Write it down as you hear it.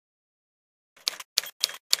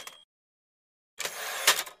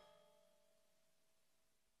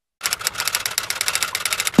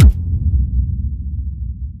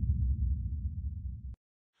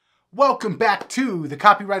Welcome back to the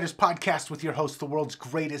Copywriters Podcast with your host, the world's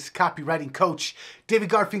greatest copywriting coach, David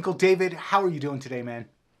Garfinkel. David, how are you doing today, man?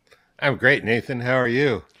 I'm great, Nathan. How are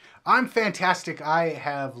you? I'm fantastic. I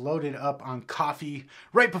have loaded up on coffee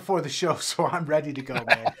right before the show, so I'm ready to go,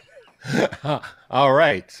 man. All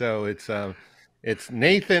right. So it's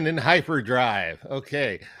Nathan in hyperdrive.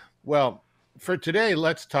 Okay. Well, for today,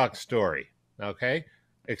 let's talk story. Okay.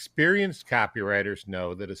 Experienced copywriters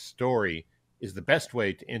know that a story is the best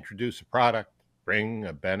way to introduce a product, bring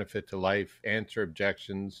a benefit to life, answer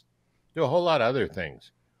objections, do a whole lot of other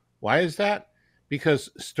things. Why is that?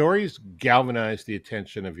 Because stories galvanize the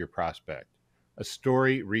attention of your prospect. A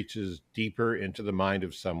story reaches deeper into the mind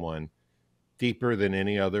of someone, deeper than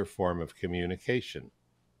any other form of communication.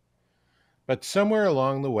 But somewhere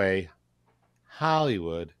along the way,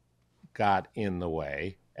 Hollywood got in the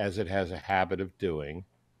way, as it has a habit of doing.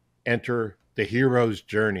 Enter the hero's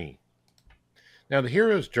journey. Now, the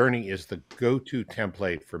hero's journey is the go-to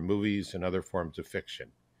template for movies and other forms of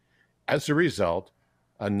fiction. As a result,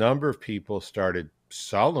 a number of people started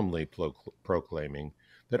solemnly proclaiming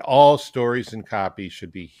that all stories and copy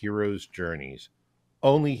should be hero's journeys,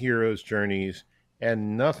 only hero's journeys,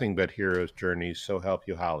 and nothing but hero's journeys, so help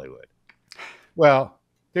you Hollywood. Well,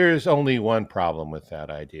 there is only one problem with that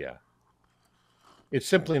idea. It's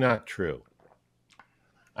simply not true.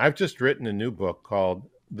 I've just written a new book called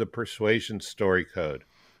The Persuasion Story Code,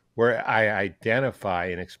 where I identify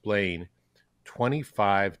and explain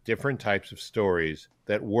 25 different types of stories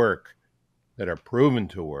that work, that are proven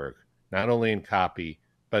to work, not only in copy,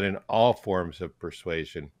 but in all forms of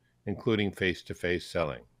persuasion, including face-to-face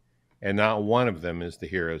selling. And not one of them is the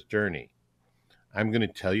hero's journey. I'm going to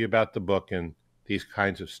tell you about the book and these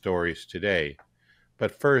kinds of stories today.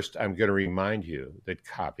 But first, I'm going to remind you that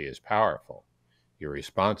copy is powerful. You're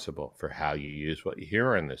responsible for how you use what you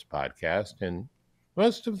hear on this podcast, and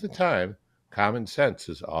most of the time, common sense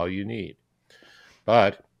is all you need.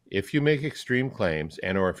 But if you make extreme claims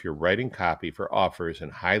or if you're writing copy for offers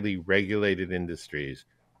in highly regulated industries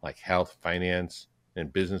like health, finance,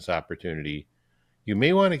 and business opportunity, you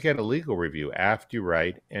may want to get a legal review after you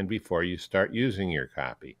write and before you start using your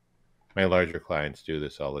copy. My larger clients do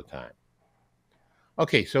this all the time.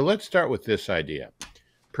 Okay, so let's start with this idea.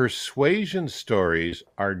 Persuasion stories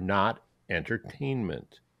are not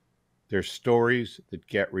entertainment. They're stories that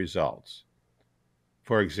get results.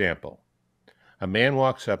 For example, a man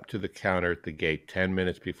walks up to the counter at the gate 10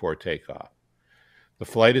 minutes before takeoff. The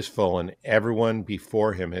flight is full and everyone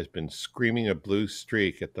before him has been screaming a blue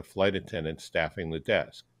streak at the flight attendant staffing the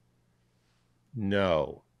desk.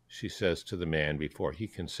 "No," she says to the man before he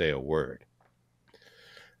can say a word.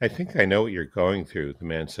 "I think I know what you're going through," the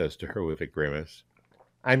man says to her with a grimace.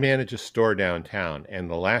 "I manage a store downtown, and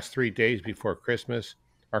the last 3 days before Christmas,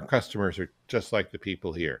 our customers are just like the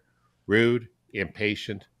people here. Rude,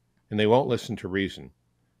 impatient, and they won't listen to reason.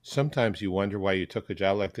 Sometimes you wonder why you took a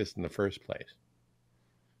job like this in the first place."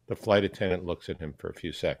 The flight attendant looks at him for a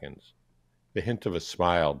few seconds. The hint of a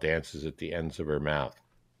smile dances at the ends of her mouth.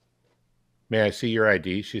 "May I see your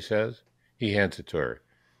ID?" she says. He hands it to her.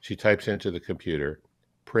 She types into the computer,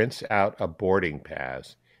 prints out a boarding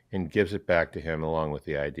pass, and gives it back to him along with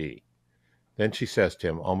the ID. Then she says to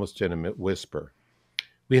him, almost in a whisper,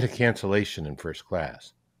 "We had a cancellation in first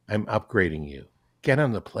class. I'm upgrading you. Get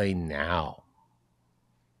on the plane now."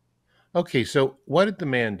 Okay, so what did the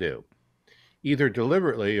man do? Either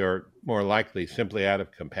deliberately or more likely simply out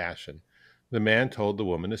of compassion, the man told the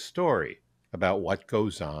woman a story about what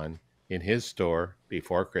goes on in his store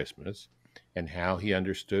before Christmas and how he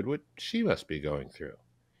understood what she must be going through.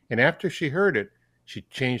 And after she heard it, she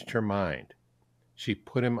changed her mind. She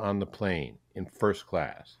put him on the plane in first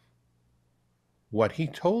class. What he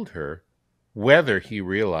told her, whether he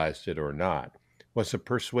realized it or not, was a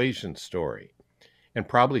persuasion story. And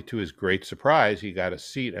probably to his great surprise, he got a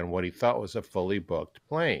seat on what he thought was a fully booked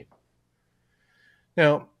plane.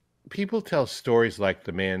 Now, people tell stories like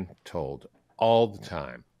the man told all the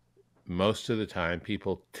time. Most of the time,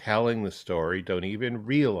 people telling the story don't even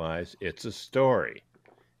realize it's a story,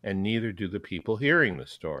 and neither do the people hearing the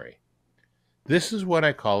story. This is what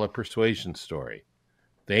I call a persuasion story.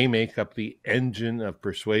 They make up the engine of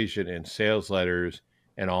persuasion in sales letters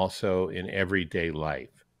and also in everyday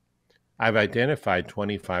life. I've identified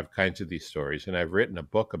 25 kinds of these stories, and I've written a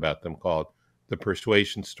book about them called The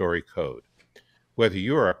Persuasion Story Code. Whether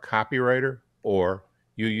you're a copywriter or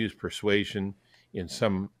you use persuasion in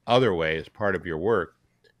some other way as part of your work,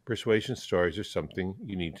 persuasion stories are something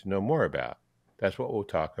you need to know more about. That's what we'll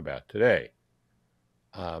talk about today.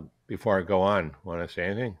 Before I go on, want to say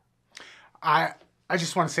anything? I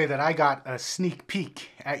just want to say that I got a sneak peek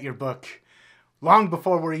at your book long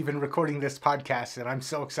before we're even recording this podcast, and I'm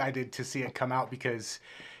so excited to see it come out because,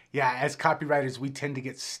 yeah, as copywriters, we tend to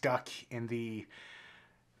get stuck in the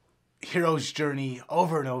hero's journey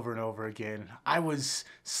over and over and over again. I was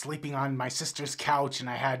sleeping on my sister's couch and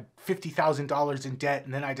I had $50,000 in debt,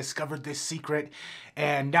 and then I discovered this secret,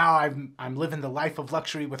 and now I'm living the life of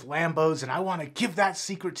luxury with Lambos, and I want to give that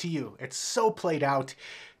secret to you. It's so played out.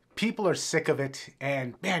 People are sick of it,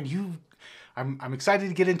 and man, I'm excited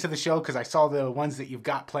to get into the show because I saw the ones that you've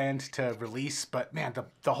got planned to release, but man,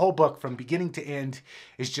 the whole book from beginning to end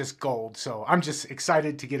is just gold. So I'm just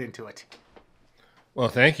excited to get into it. Well,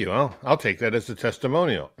 thank you. I'll take that as a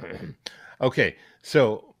testimonial. Okay,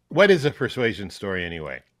 so what is a persuasion story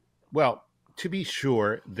anyway? Well, to be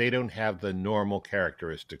sure, they don't have the normal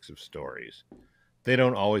characteristics of stories. They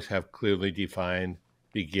don't always have clearly defined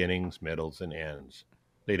beginnings, middles, and ends.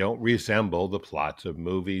 They don't resemble the plots of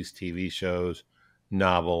movies, TV shows,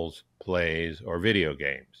 novels, plays, or video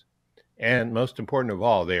games. And most important of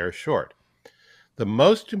all, they are short. The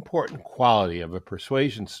most important quality of a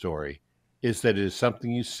persuasion story is that it is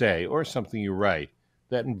something you say or something you write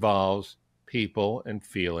that involves people and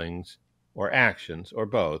feelings or actions or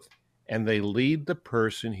both, and they lead the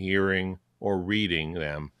person hearing or reading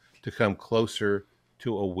them to come closer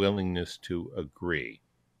to a willingness to agree.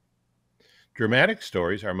 Dramatic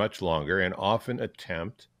stories are much longer and often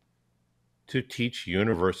attempt to teach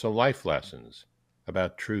universal life lessons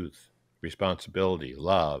about truth, responsibility,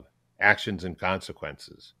 love, actions, and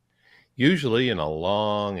consequences. Usually in a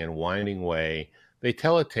long and winding way, they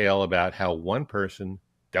tell a tale about how one person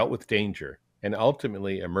dealt with danger and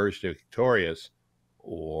ultimately emerged victorious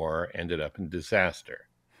or ended up in disaster.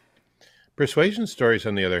 Persuasion stories,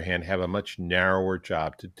 on the other hand, have a much narrower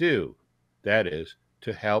job to do. That is,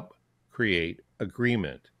 to help create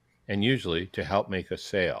agreement, and usually to help make a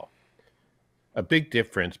sale. A big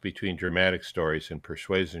difference between dramatic stories and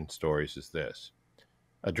persuasion stories is this.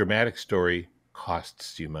 A dramatic story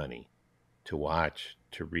costs you money to watch,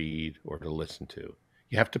 to read, or to listen to.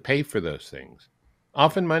 You have to pay for those things.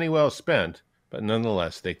 Often money well spent, but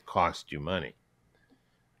nonetheless they cost you money.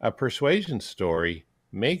 A persuasion story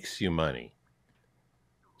makes you money.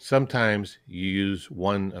 Sometimes you use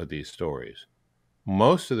one of these stories.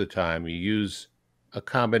 Most of the time, you use a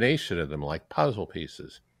combination of them like puzzle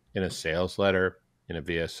pieces in a sales letter, in a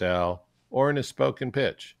VSL, or in a spoken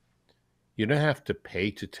pitch. You don't have to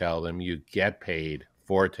pay to tell them. You get paid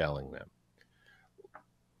for telling them.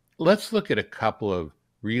 Let's look at a couple of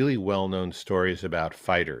really well-known stories about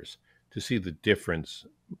fighters to see the difference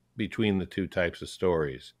between the two types of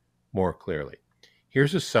stories more clearly.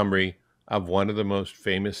 Here's a summary of one of the most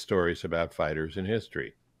famous stories about fighters in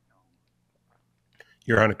history.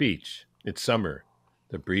 You're on a beach. It's summer.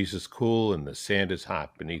 The breeze is cool and the sand is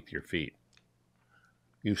hot beneath your feet.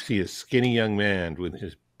 You see a skinny young man with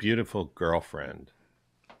his beautiful girlfriend.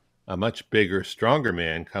 A much bigger, stronger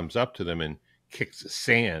man comes up to them and kicks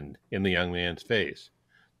sand in the young man's face.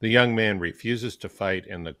 The young man refuses to fight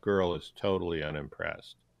and the girl is totally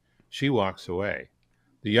unimpressed. She walks away.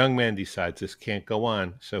 The young man decides this can't go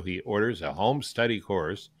on, so he orders a home study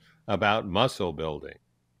course about muscle building.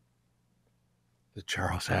 The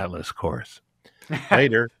Charles Atlas course.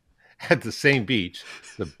 Later, at the same beach,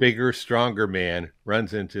 the bigger, stronger man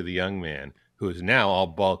runs into the young man, who is now all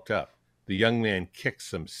bulked up. The young man kicks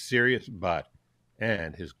some serious butt,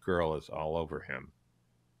 and his girl is all over him.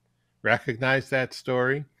 Recognize that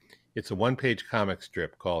story? It's a one-page comic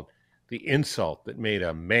strip called The Insult That Made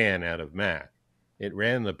a Man Out of Mac. It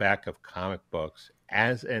ran in the back of comic books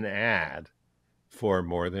as an ad for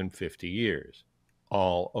more than 50 years,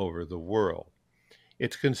 all over the world.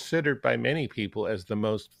 It's considered by many people as the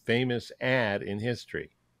most famous ad in history.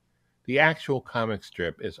 The actual comic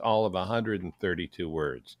strip is all of 132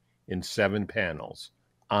 words in 7 panels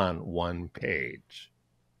on one page.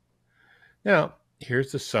 Now,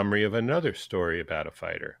 here's the summary of another story about a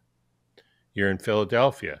fighter. You're in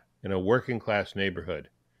Philadelphia, in a working-class neighborhood.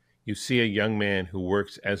 You see a young man who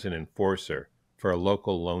works as an enforcer for a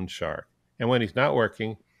local loan shark. And when he's not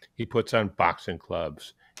working, he puts on boxing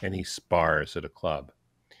gloves and he spars at a club.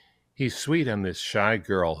 He's sweet on this shy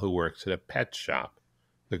girl who works at a pet shop.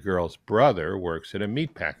 The girl's brother works at a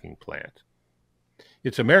meatpacking plant.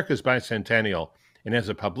 It's America's bicentennial, and as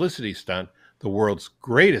a publicity stunt, the world's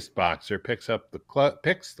greatest boxer picks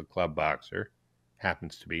the club boxer,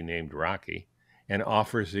 happens to be named Rocky, and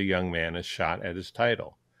offers the young man a shot at his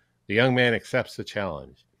title. The young man accepts the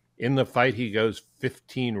challenge. In the fight, he goes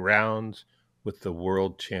 15 rounds with the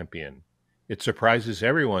world champion. It surprises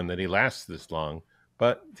everyone that he lasts this long,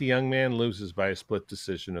 but the young man loses by a split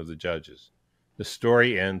decision of the judges. The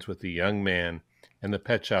story ends with the young man and the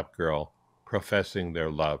pet shop girl professing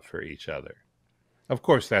their love for each other. Of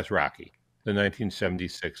course, that's Rocky, the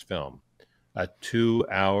 1976 film, a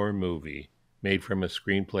 2-hour movie made from a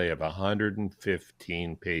screenplay of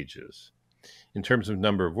 115 pages. In terms of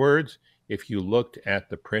number of words, if you looked at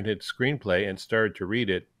the printed screenplay and started to read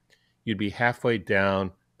it, you'd be halfway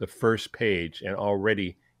down the first page and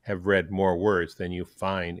already have read more words than you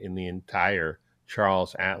find in the entire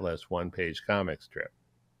Charles Atlas one-page comic strip.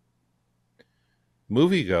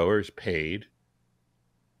 Moviegoers paid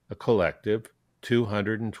a collective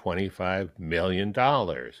 $225 million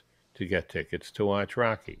to get tickets to watch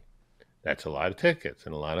Rocky. That's a lot of tickets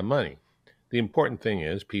and a lot of money. The important thing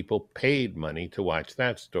is people paid money to watch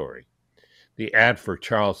that story. The ad for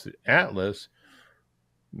Charles Atlas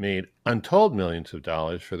made untold millions of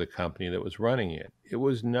dollars for the company that was running it. It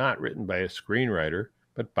was not written by a screenwriter,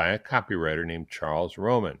 but by a copywriter named Charles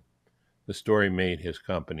Roman. The story made his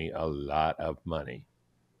company a lot of money.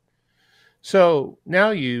 So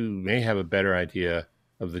now you may have a better idea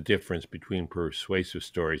of the difference between persuasive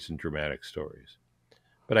stories and dramatic stories.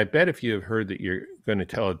 But I bet if you have heard that you're going to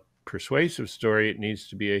tell a persuasive story, it needs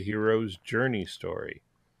to be a hero's journey story.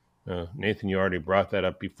 Nathan, you already brought that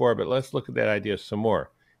up before, but let's look at that idea some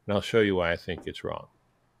more, and I'll show you why I think it's wrong.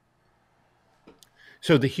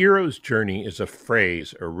 So the hero's journey is a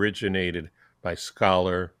phrase originated by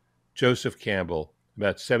scholar Joseph Campbell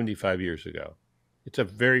about 75 years ago. It's a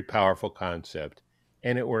very powerful concept,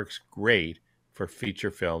 and it works great for feature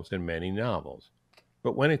films and many novels.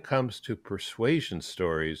 But when it comes to persuasion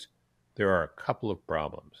stories, there are a couple of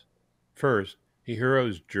problems. First, the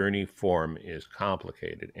hero's journey form is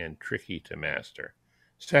complicated and tricky to master.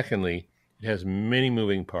 Secondly, it has many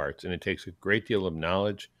moving parts, and it takes a great deal of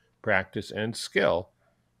knowledge, practice, and skill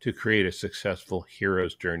to create a successful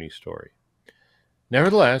hero's journey story.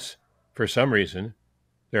 Nevertheless, for some reason,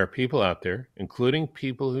 there are people out there, including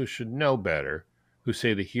people who should know better, who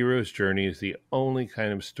say the hero's journey is the only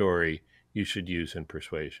kind of story you should use in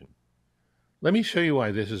persuasion. Let me show you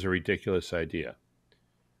why this is a ridiculous idea.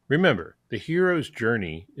 Remember, the hero's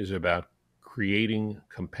journey is about creating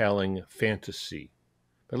compelling fantasy.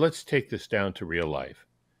 But let's take this down to real life.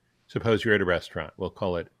 Suppose you're at a restaurant. We'll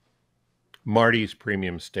call it Marty's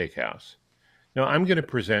Premium Steakhouse. Now, I'm going to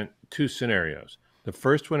present two scenarios. The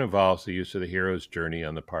first one involves the use of the hero's journey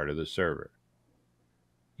on the part of the server.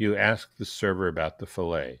 You ask the server about the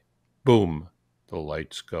filet. Boom, the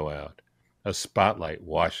lights go out. A spotlight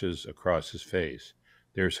washes across his face.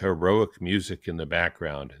 There's heroic music in the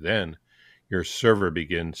background. Then your server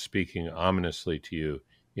begins speaking ominously to you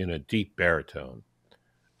in a deep baritone.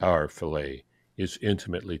 Our filet is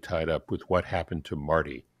intimately tied up with what happened to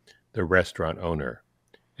Marty, the restaurant owner.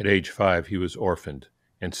 At age 5, he was orphaned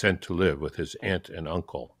and sent to live with his aunt and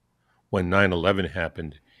uncle. When 9/11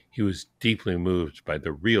 happened, he was deeply moved by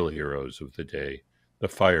the real heroes of the day, the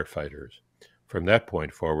firefighters. From that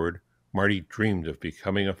point forward, Marty dreamed of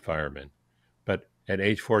becoming a fireman. But at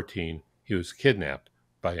age 14, he was kidnapped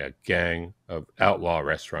by a gang of outlaw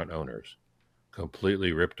restaurant owners,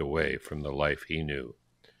 completely ripped away from the life he knew.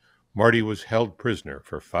 Marty was held prisoner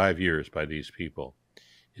for 5 years by these people.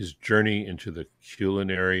 His journey into the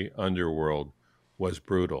culinary underworld was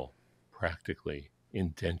brutal, practically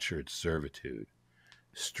indentured servitude,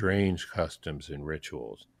 strange customs and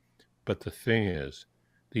rituals. But the thing is,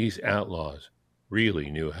 these outlaws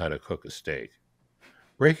really knew how to cook a steak.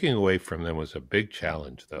 Breaking away from them was a big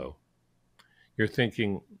challenge, though. You're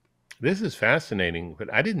thinking, this is fascinating,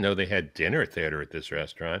 but I didn't know they had dinner theater at this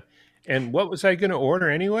restaurant. And what was I going to order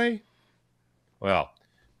anyway? Well,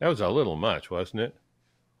 that was a little much, wasn't it?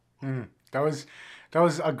 That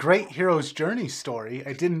was a great hero's journey story.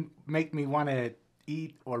 It didn't make me want to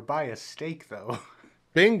eat or buy a steak, though.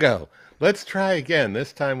 Bingo! Let's try again,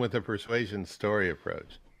 this time with a persuasion story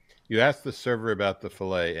approach. You ask the server about the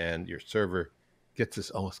filet, and your server gets this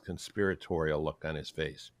almost conspiratorial look on his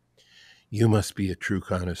face. You must be a true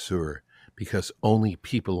connoisseur, because only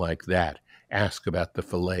people like that ask about the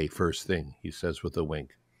filet first thing, he says with a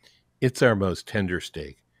wink. It's our most tender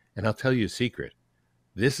steak, and I'll tell you a secret.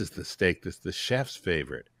 This is the steak that's the chef's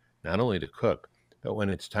favorite, not only to cook, but when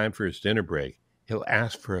it's time for his dinner break, he'll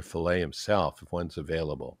ask for a filet himself if one's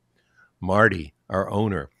available. Marty, our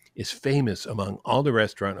owner, is famous among all the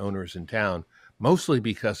restaurant owners in town, mostly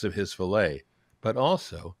because of his filet, but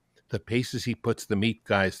also the paces he puts the meat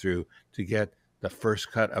guys through to get the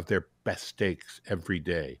first cut of their best steaks every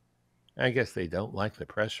day. I guess they don't like the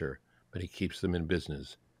pressure, but he keeps them in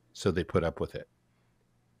business, so they put up with it.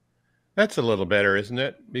 That's a little better, isn't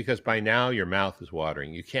it? Because by now your mouth is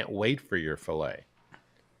watering. You can't wait for your filet.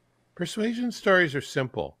 Persuasion stories are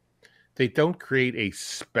simple. They don't create a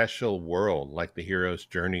special world like the hero's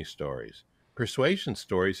journey stories. Persuasion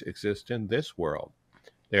stories exist in this world.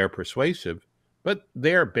 They are persuasive, but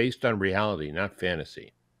they are based on reality, not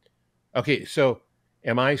fantasy. Okay, so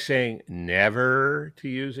am I saying never to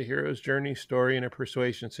use a hero's journey story in a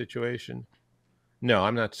persuasion situation? No,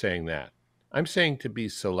 I'm not saying that. I'm saying to be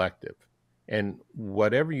selective. And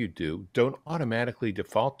whatever you do, don't automatically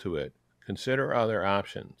default to it. Consider other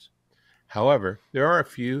options. However, there are a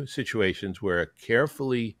few situations where a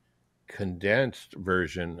carefully condensed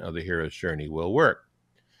version of the hero's journey will work.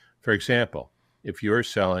 For example, if you're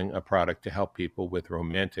selling a product to help people with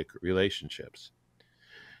romantic relationships,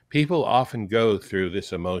 people often go through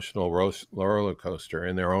this emotional roller coaster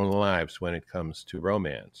in their own lives when it comes to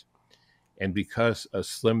romance. And because a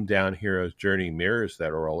slimmed down hero's journey mirrors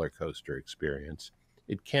that roller coaster experience,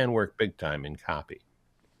 it can work big time in copy.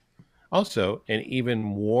 Also, an even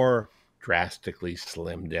more drastically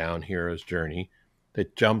slimmed down hero's journey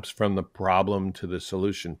that jumps from the problem to the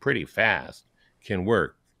solution pretty fast can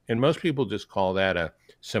work. And most people just call that a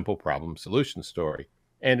simple problem solution story.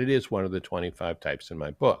 And it is one of the 25 types in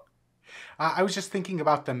my book. I was just thinking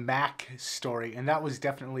about the Mac story, and that was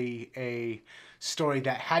definitely a story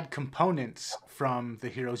that had components from the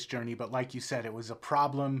hero's journey, but like you said, it was a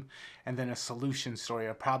problem and then a solution story.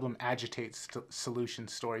 A problem agitates solution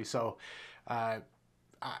story. So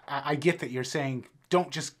I get that you're saying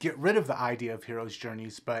don't just get rid of the idea of hero's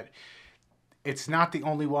journeys, but it's not the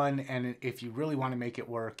only one, and if you really want to make it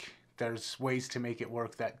work, there's ways to make it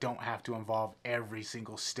work that don't have to involve every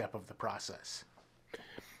single step of the process.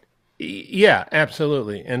 Yeah,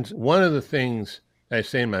 absolutely. And one of the things I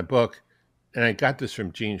say in my book, and I got this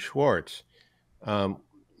from Gene Schwartz,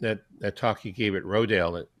 that talk he gave at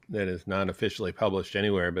Rodale that is not officially published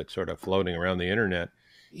anywhere, but sort of floating around the internet.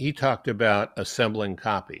 He talked about assembling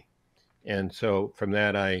copy. And so from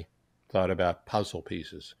that, I thought about puzzle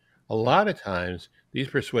pieces. A lot of times, these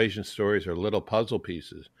persuasion stories are little puzzle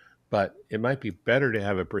pieces, but it might be better to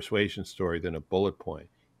have a persuasion story than a bullet point.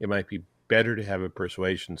 It might be better to have a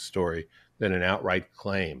persuasion story than an outright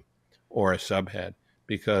claim or a subhead,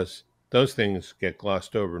 because those things get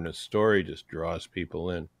glossed over and a story just draws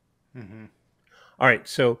people in. Mm-hmm. All right,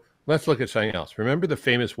 so let's look at something else. Remember the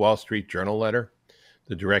famous Wall Street Journal letter,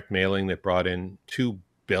 the direct mailing that brought in $2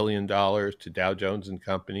 billion to Dow Jones and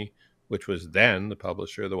Company, which was then the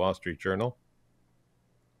publisher of the Wall Street Journal?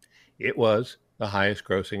 It was the highest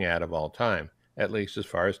grossing ad of all time, at least as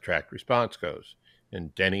far as tracked response goes.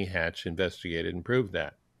 And Denny Hatch investigated and proved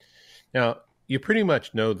that. Now, you pretty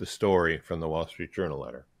much know the story from the Wall Street Journal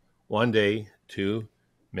letter. One day, two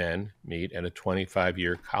men meet at a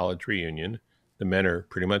 25-year college reunion. The men are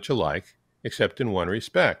pretty much alike, except in one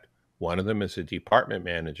respect. One of them is a department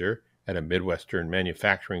manager at a Midwestern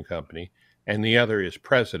manufacturing company, and the other is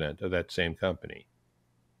president of that same company.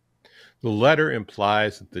 The letter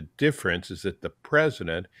implies that the difference is that the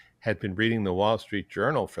president had been reading the Wall Street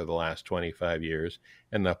Journal for the last 25 years,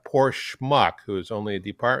 and the poor schmuck who is only a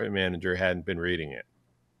department manager hadn't been reading it.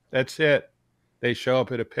 That's it. They show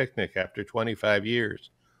up at a picnic after 25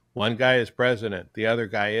 years. One guy is president, the other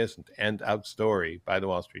guy isn't. End of story by the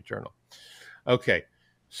Wall Street Journal. Okay,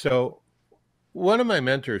 so one of my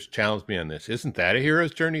mentors challenged me on this. Isn't that a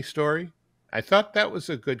hero's journey story? I thought that was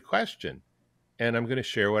a good question, and I'm going to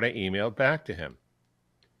share what I emailed back to him.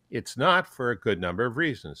 It's not for a good number of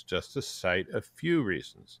reasons, just to cite a few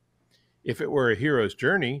reasons. If it were a hero's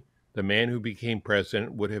journey, the man who became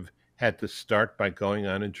president would have had to start by going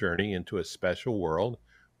on a journey into a special world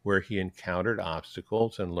where he encountered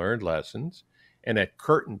obstacles and learned lessons. And at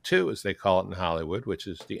curtain two, as they call it in Hollywood, which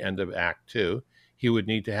is the end of Act Two, he would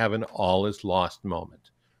need to have an all is lost moment.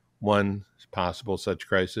 One possible such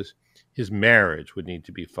crisis, his marriage would need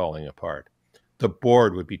to be falling apart. The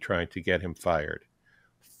board would be trying to get him fired.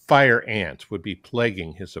 Fire ants would be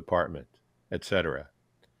plaguing his apartment, etc.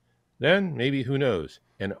 Then, maybe, who knows,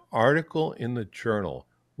 an article in the journal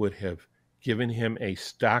would have given him a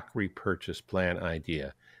stock repurchase plan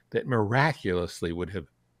idea that miraculously would have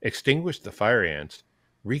extinguished the fire ants,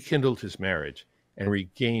 rekindled his marriage, and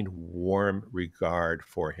regained warm regard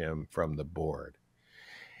for him from the board.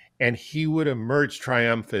 And he would emerge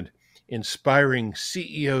triumphant, inspiring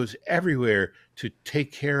CEOs everywhere to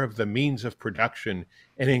take care of the means of production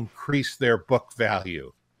and increase their book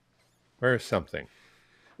value, or something.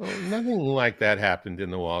 Well, nothing like that happened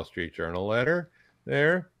in the Wall Street Journal letter.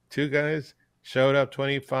 There, two guys showed up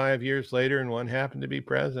 25 years later, and one happened to be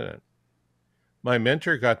president. My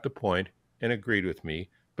mentor got the point and agreed with me,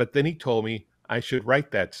 but then he told me I should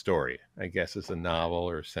write that story, I guess as a novel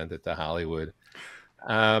or send it to Hollywood.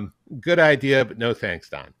 Good idea, but no thanks,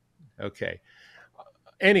 Don. Okay.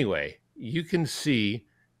 Anyway, you can see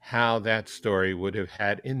how that story would have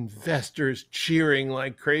had investors cheering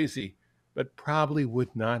like crazy, but probably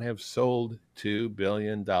would not have sold $2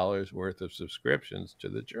 billion worth of subscriptions to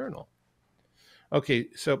the journal. Okay,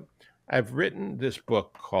 so I've written this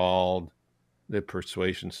book called The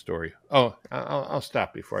Persuasion Story. Oh, I'll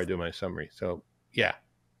stop before I do my summary. So, yeah.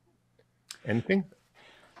 Anything?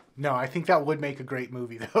 No, I think that would make a great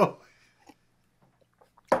movie, though.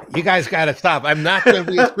 You guys got to stop. I'm not going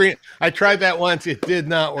to be a screen. I tried that once. It did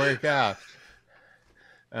not work out.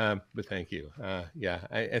 But thank you. Yeah,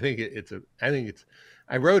 I think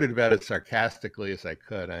I wrote it about as sarcastically as I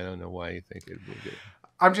could. I don't know why you think it'd be good.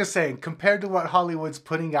 I'm just saying, compared to what Hollywood's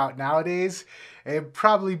putting out nowadays, it'd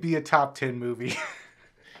probably be a top 10 movie.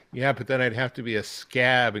 Yeah, but then I'd have to be a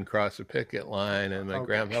scab and cross a picket line, and my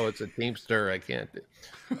grandpa was a teamster. I can't do.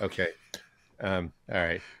 Okay. All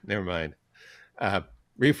right. Never mind.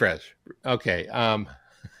 Refresh. Okay.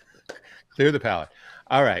 Clear the palate.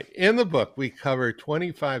 All right. In the book, we cover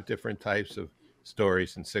 25 different types of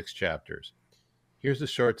stories in 6 chapters. Here's a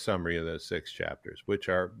short summary of those 6 chapters, which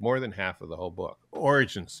are more than half of the whole book.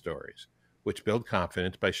 Origin stories, which build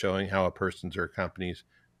confidence by showing how a person's or a company's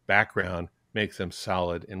background makes them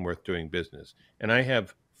solid and worth doing business. And I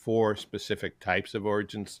have 4 specific types of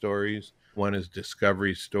origin stories. One is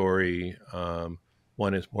discovery story.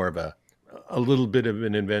 One is more of a little bit of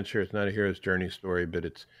an adventure. It's not a hero's journey story, but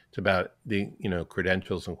it's about the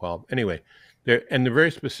credentials and quality. Anyway, they're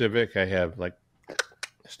very specific. I have like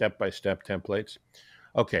step-by-step templates.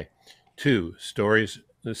 Okay, 2 stories.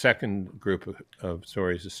 The second group of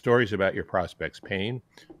stories is stories about your prospect's pain,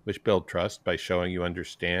 which build trust by showing you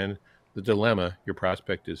understand the dilemma your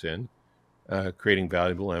prospect is in, creating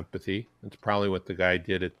valuable empathy. That's probably what the guy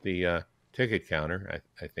did at the ticket counter.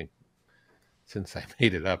 I think since I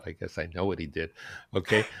made it up, I guess I know what he did.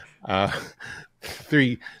 Okay.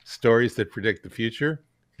 3 stories that predict the future,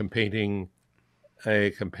 painting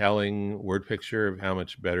a compelling word picture of how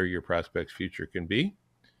much better your prospect's future can be.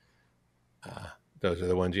 Those are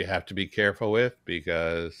the ones you have to be careful with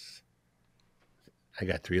because I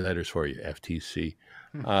got 3 letters for you, FTC.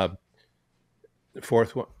 The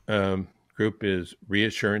 4th group is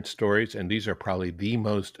reassurance stories, and these are probably the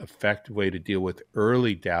most effective way to deal with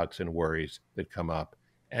early doubts and worries that come up,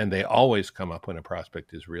 and they always come up when a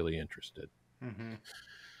prospect is really interested. Mm-hmm.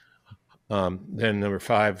 Then number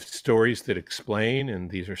 5, stories that explain, and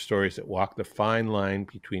these are stories that walk the fine line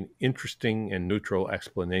between interesting and neutral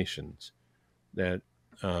explanations that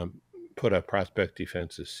put a prospect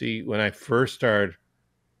defensive. See, when I first started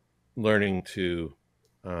learning to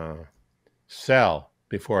sell,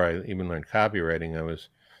 before I even learned copywriting, I was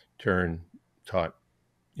taught,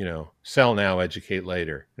 sell now, educate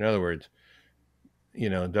later. In other words,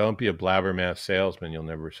 don't be a blabbermouth salesman. You'll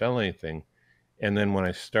never sell anything. And then when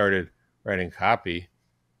I started writing copy,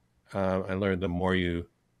 I learned the more you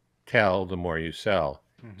tell, the more you sell.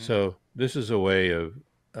 Mm-hmm. So this is a way of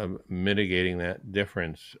mitigating that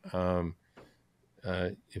difference.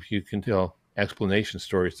 If you can tell explanation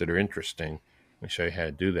stories that are interesting, I'll show you how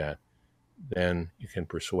to do that. Then you can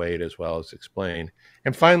persuade as well as explain.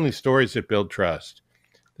 And finally, stories that build trust,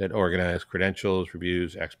 that organize credentials,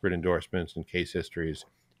 reviews, expert endorsements, and case histories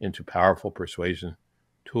into powerful persuasion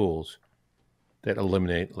tools that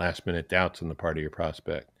eliminate last-minute doubts on the part of your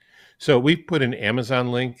prospect. So we put an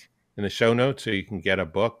Amazon link in the show notes so you can get a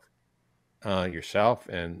book yourself.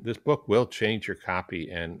 And this book will change your copy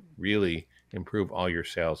and really improve all your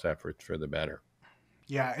sales efforts for the better.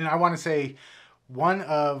 Yeah, and I want to say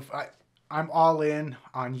I'm all in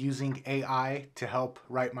on using AI to help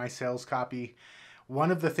write my sales copy. One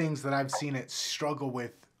of the things that I've seen it struggle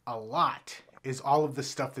with a lot is all of the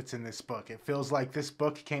stuff that's in this book. It feels like this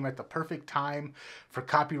book came at the perfect time for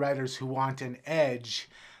copywriters who want an edge,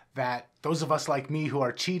 that those of us like me who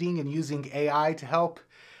are cheating and using AI to help,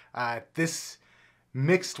 this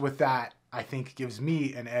mixed with that, I think gives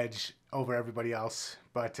me an edge over everybody else.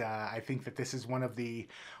 But I think that this is one of the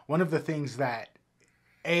things that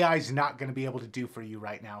AI is not going to be able to do for you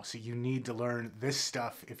right now. So you need to learn this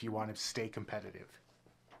stuff if you want to stay competitive.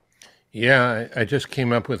 Yeah, I just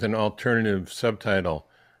came up with an alternative subtitle.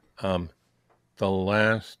 The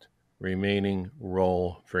last remaining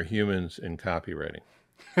role for humans in copywriting.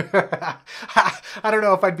 I don't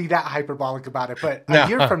know if I'd be that hyperbolic about it, but a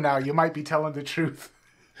year from now, you might be telling the truth.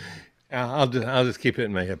 I'll just keep it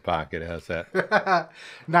in my hip pocket. How's that?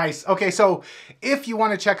 Nice. Okay, so if you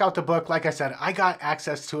want to check out the book, like I said, I got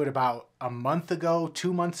access to it about a month ago,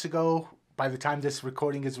 2 months ago, by the time this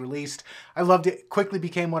recording is released. I loved it. Quickly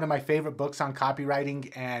became one of my favorite books on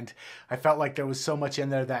copywriting, and I felt like there was so much in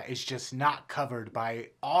there that is just not covered by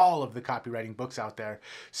all of the copywriting books out there.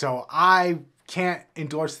 So I can't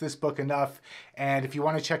endorse this book enough. And if you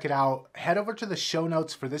want to check it out, head over to the show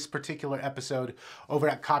notes for this particular episode over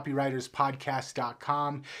at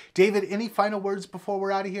copywriterspodcast.com. David, any final words before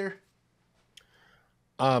we're out of here?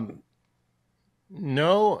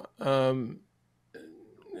 No,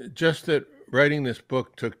 just that writing this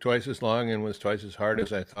book took twice as long and was twice as hard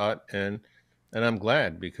as I thought, and I'm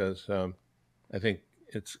glad, because I think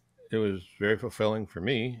it was very fulfilling for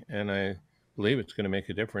me, and I believe it's going to make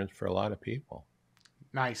a difference for a lot of people.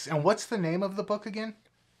 Nice. And what's the name of the book again?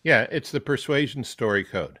 Yeah, it's the Persuasion Story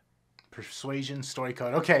Code. Persuasion Story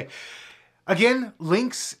Code. Okay. Again,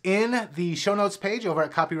 links in the show notes page over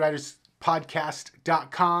at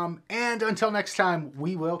copywriterspodcast.com. And until next time,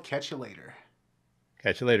 we will catch you later.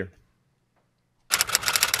 Catch you later.